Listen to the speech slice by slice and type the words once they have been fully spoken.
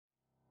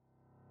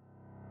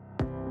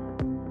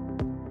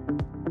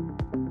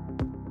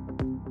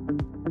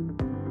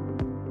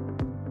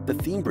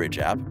The ThemeBridge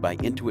app by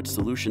Intuit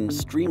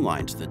Solutions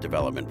streamlines the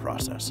development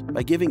process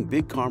by giving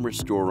BigCommerce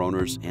store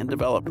owners and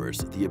developers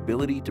the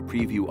ability to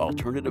preview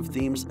alternative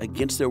themes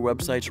against their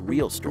website's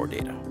real store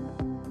data.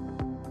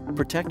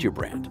 Protect your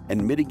brand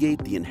and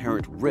mitigate the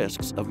inherent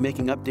risks of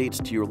making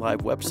updates to your live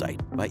website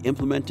by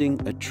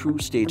implementing a true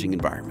staging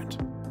environment.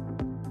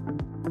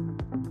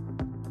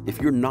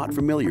 If you're not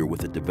familiar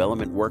with the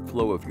development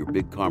workflow of your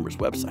BigCommerce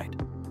website,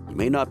 you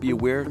may not be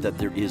aware that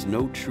there is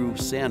no true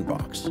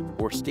sandbox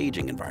or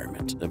staging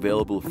environment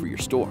available for your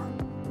store.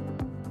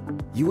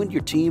 You and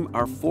your team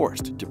are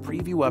forced to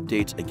preview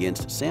updates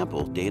against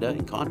sample data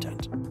and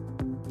content.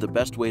 The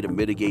best way to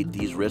mitigate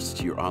these risks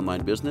to your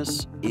online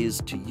business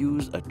is to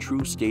use a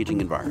true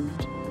staging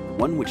environment,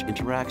 one which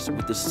interacts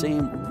with the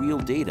same real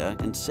data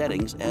and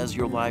settings as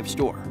your live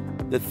store.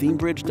 The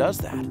ThemeBridge does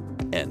that,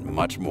 and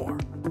much more.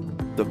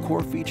 The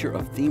core feature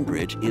of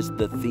ThemeBridge is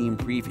the Theme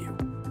Preview.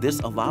 This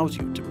allows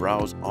you to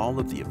browse all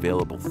of the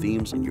available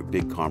themes in your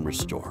BigCommerce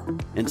store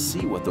and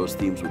see what those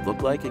themes would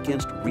look like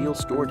against real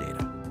store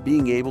data.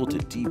 Being able to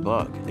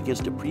debug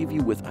against a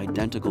preview with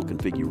identical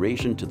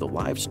configuration to the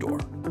live store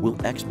will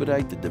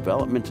expedite the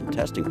development and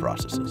testing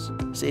processes,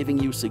 saving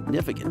you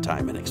significant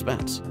time and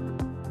expense.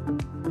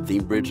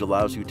 ThemeBridge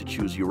allows you to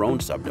choose your own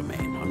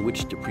subdomain on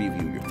which to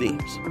preview your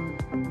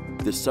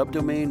themes. This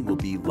subdomain will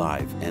be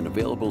live and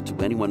available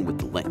to anyone with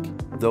the link,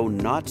 though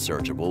not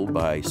searchable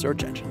by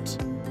search engines.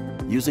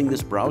 Using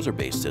this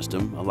browser-based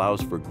system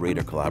allows for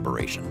greater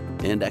collaboration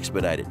and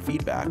expedited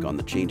feedback on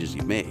the changes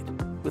you've made,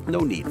 with no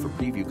need for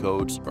preview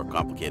codes or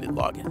complicated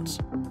logins.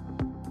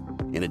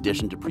 In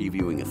addition to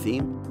previewing a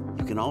theme,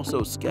 you can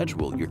also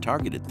schedule your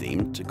targeted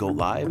theme to go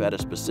live at a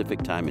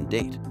specific time and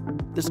date.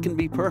 This can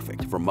be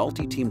perfect for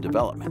multi-team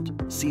development,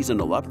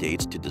 seasonal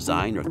updates to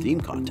design or theme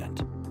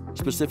content,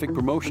 specific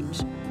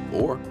promotions,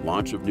 or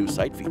launch of new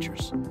site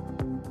features.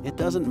 It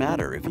doesn't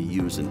matter if you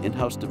use an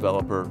in-house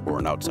developer or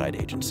an outside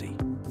agency.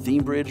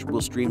 ThemeBridge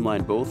will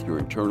streamline both your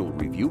internal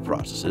review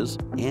processes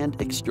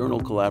and external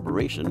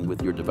collaboration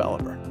with your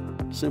developer.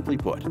 Simply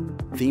put,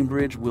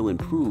 ThemeBridge will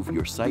improve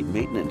your site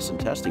maintenance and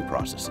testing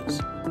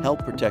processes,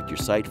 help protect your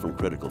site from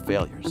critical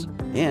failures,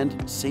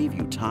 and save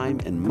you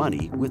time and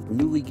money with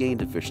newly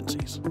gained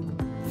efficiencies.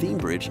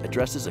 ThemeBridge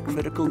addresses a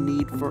critical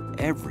need for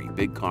every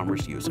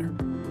BigCommerce user.